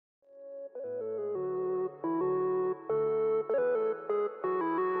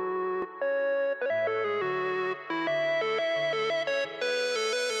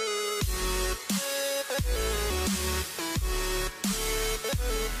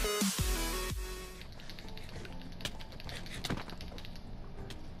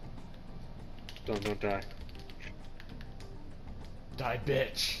Don't die. Die,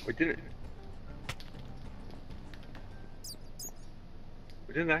 bitch. Wait, didn't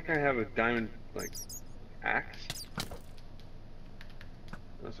that guy have a diamond, like, axe?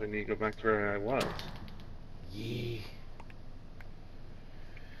 So I need to go back to where I was. Yee.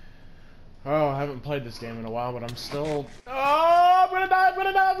 Oh, I haven't played this game in a while, but I'm still... Oh, I'm gonna die, I'm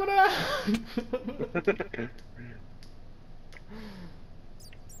gonna die, I'm gonna die!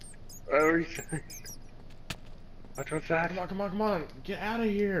 What were you saying? What's that? Come on, come on, come on. Get out of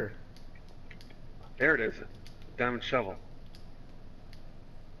here. There it is. Diamond shovel.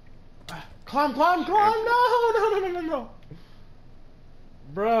 Climb, climb, climb! No, no, no, no, no, no.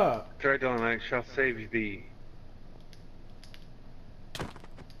 Bruh. Try, Dylan, I shall save thee.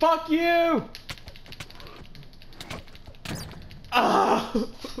 Fuck you! Ah!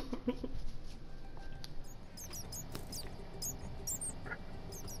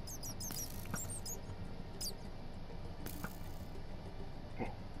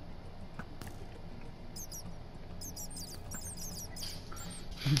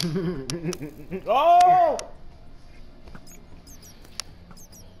 Oh!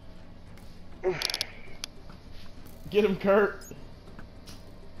 Get him, Kurt.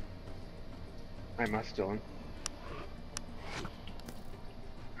 I must, Dylan.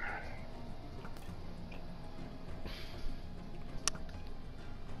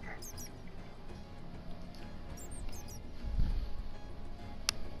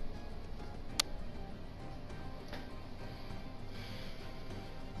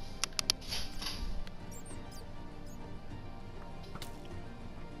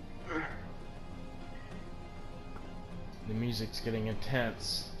 The music's getting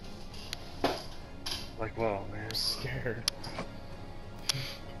intense. Like, whoa, man. I'm scared.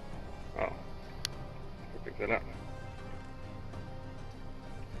 Oh. I'll pick that up.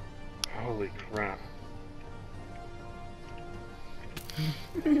 Holy crap.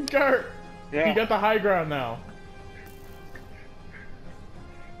 Kurt! Yeah. You got the high ground now.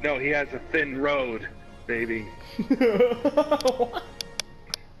 No, he has a thin road, baby. What?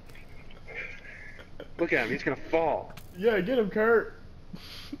 Look at him, he's gonna fall. Yeah, get him, Kurt.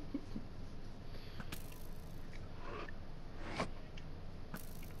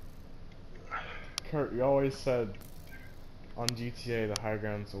 Kurt, you always said on GTA the high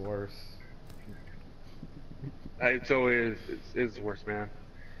ground's the worst. It's always, it's the worst, man.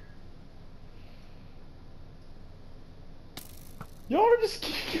 Y'all are just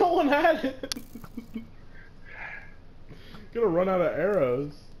keep going at it. Gonna run out of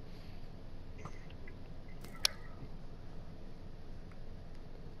arrows.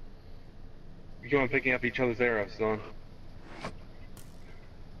 You're going picking up each other's arrows, Dylan.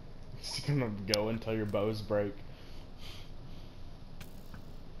 It's gonna go until your bows break.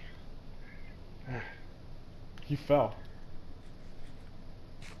 He fell.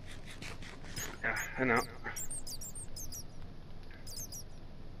 Yeah, I know.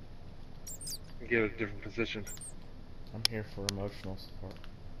 Get a different position. I'm here for emotional support.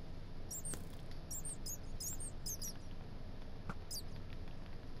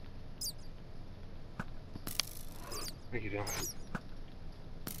 Thank you, Dylan.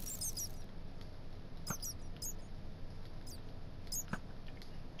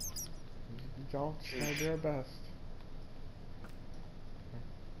 Y'all try to do our best.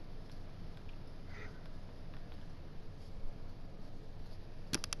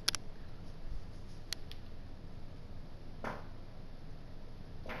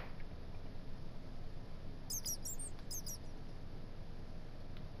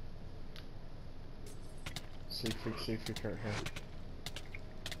 See if we Kurt here.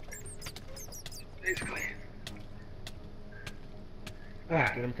 Basically.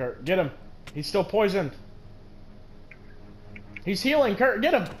 Get him, Kurt. Get him! He's still poisoned. He's healing, Kurt.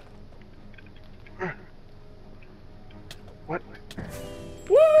 Get him! What?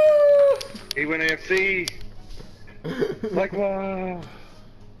 Woo! He went AFC! Like, whoa!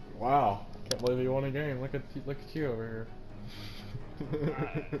 Wow. Can't believe he won a game. Look at you over here.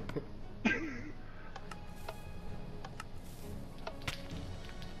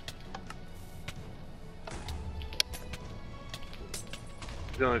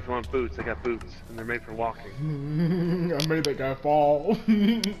 Dylan, if you want boots, I got boots, and they're made for walking. I made that guy fall.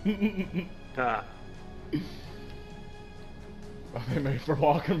 Ah. Are they made for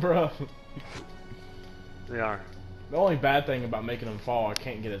walking, bro? They are. The only bad thing about making him fall, I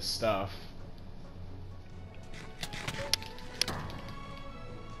can't get his stuff.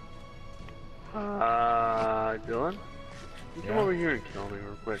 Dylan? You come over here and kill me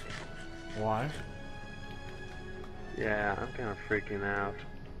real quick. Why? Yeah, I'm kind of freaking out.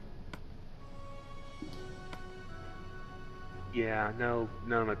 Yeah, no,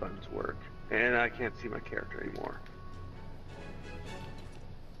 none of my buttons work. And I can't see my character anymore.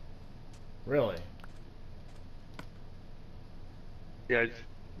 Really? Yeah, just,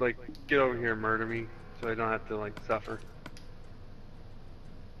 like, get over here and murder me, so I don't have to, like, suffer.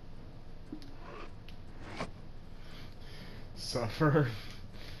 Suffer.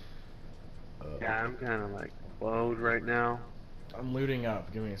 Yeah, I'm kind of, like, load right now. I'm looting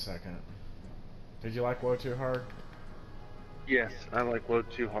up. Give me a second. Did you like Woe Too Hard? Yes, I like load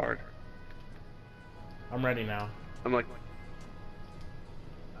too hard. I'm ready now. I'm like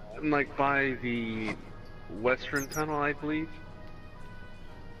by the Western Tunnel, I believe.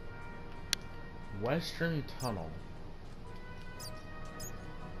 Western Tunnel.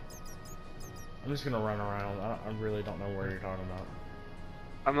 I'm just gonna run around. I really don't know where you're talking about.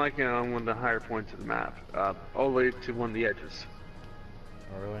 I'm like on one of the higher points of the map, all the way to one of the edges.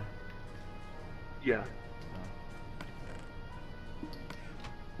 Oh, really? Yeah. Oh.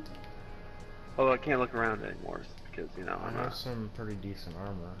 Although I can't look around anymore because, you know, I have some pretty decent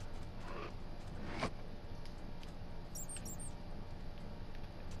armor.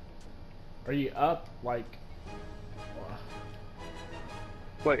 Are you up, like...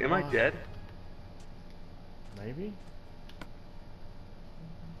 Wait, am I dead? Maybe?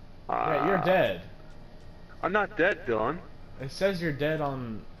 Yeah, you're dead. I'm not dead, Dylan. It says you're dead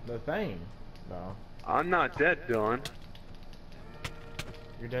on the thing, though. I'm not dead, Dylan.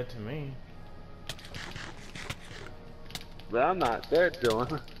 You're dead to me. But I'm not dead,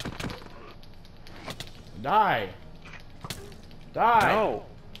 Dylan. Die! Die! No!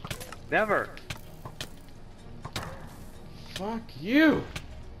 Never! Fuck you!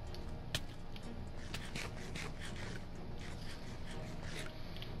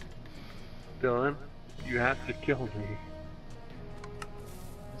 Dylan, you have to kill me.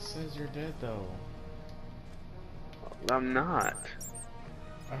 It says you're dead, though. I'm not.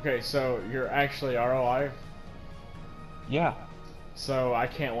 Okay, so you're actually alive? Yeah. So I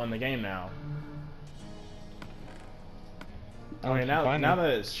can't win the game now. Okay, Now that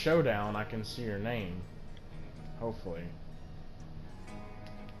it's showdown, I can see your name. Hopefully.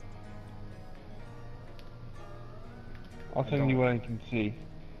 I'll send you what I can see.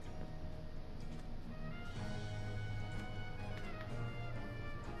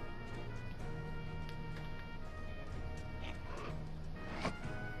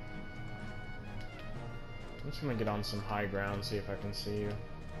 I'm just gonna get on some high ground, see if I can see you.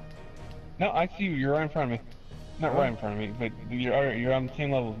 No, I see you. You're right in front of me. Not right in front of me, but you're on the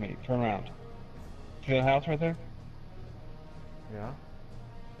same level as me. Turn around. See the house right there? Yeah?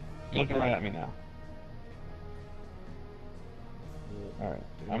 You're looking right at me now. Alright.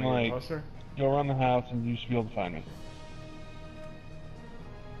 I'm like, closer? go around the house and you should be able to find me.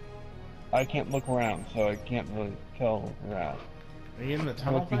 I can't look around, so I can't really tell where you're at. Are you in the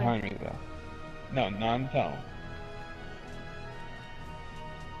tunnel Look thing? behind me, though. No, not in the tunnel.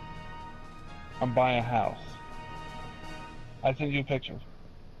 I'm by a house. I sent you a picture.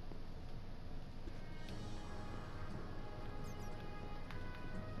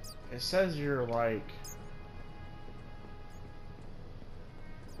 It says you're like...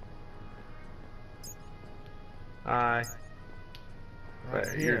 Right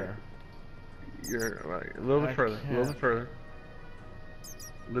here. You're like, a little bit further, a little bit further.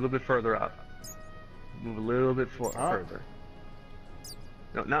 A little bit further up. Move a little bit further.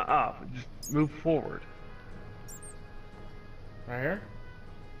 No, not up. Just move forward. Right here?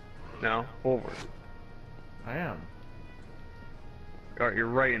 No, forward. I am. Alright, you're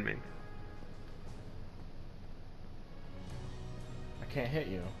right in me. I can't hit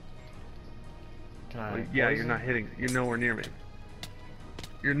you. Can I? Well, yeah, you're not hitting. You're nowhere near me.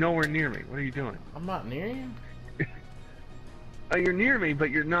 You're nowhere near me. What are you doing? I'm not near you? You're near me, but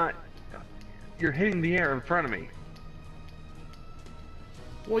you're not. You're hitting the air in front of me.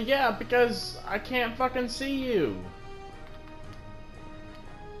 Well, yeah, because I can't fucking see you.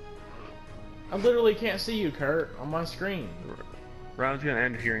 I literally can't see you, Kurt, on my screen. Round's gonna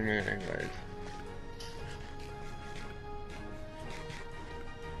end here anyways.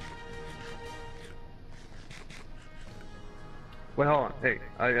 Wait, hold on. Hey,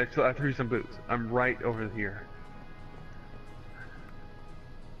 I threw some boots. I'm right over here.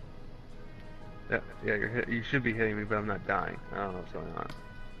 Yeah, you should be hitting me, but I'm not dying. I don't know what's going on.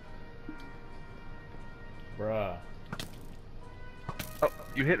 Bruh. Oh,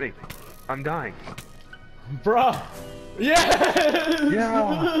 you hit me. I'm dying. Bruh! Yes!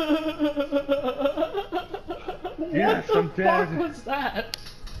 Yeah! Yes, I'm dead. What was that?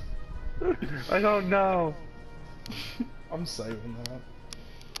 I don't know. I'm saving that.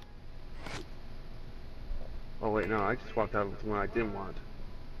 Oh wait, no, I just walked out with one I didn't want.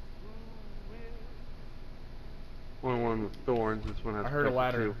 One with thorns, this one has I heard a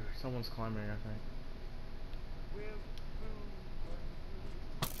ladder. too. Someone's climbing, I think.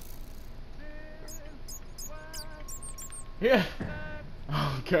 Yeah.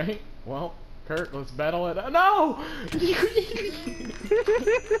 Okay. Well, Kurt, let's battle it. No!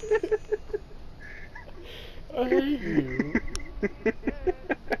 I hate you.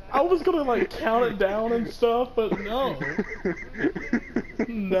 I was gonna like count it down and stuff, but no.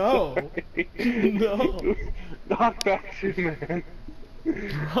 No. No. Knock back to man.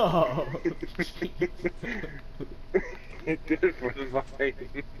 Bro. It did it for the fight.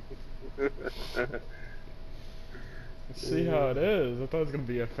 See how it is. I thought it was gonna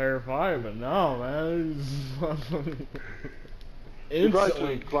be a fair fight, but no, man.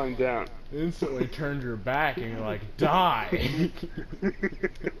 Instantly climbed down. Instantly turned your back and you're like, die.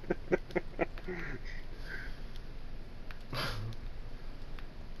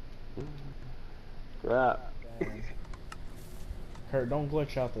 Crap. Kurt, don't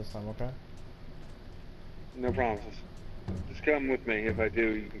glitch out this time, okay? No promises. Just come with me. If I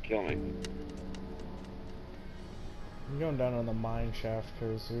do, you can kill me. I'm going down on the mine shaft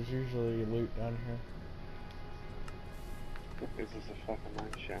because there's usually loot down here. This is a fucking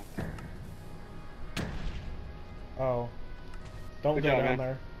mine shaft. Oh. Don't Good go job, down man.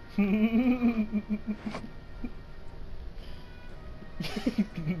 there.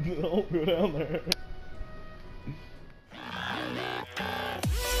 Don't go down there.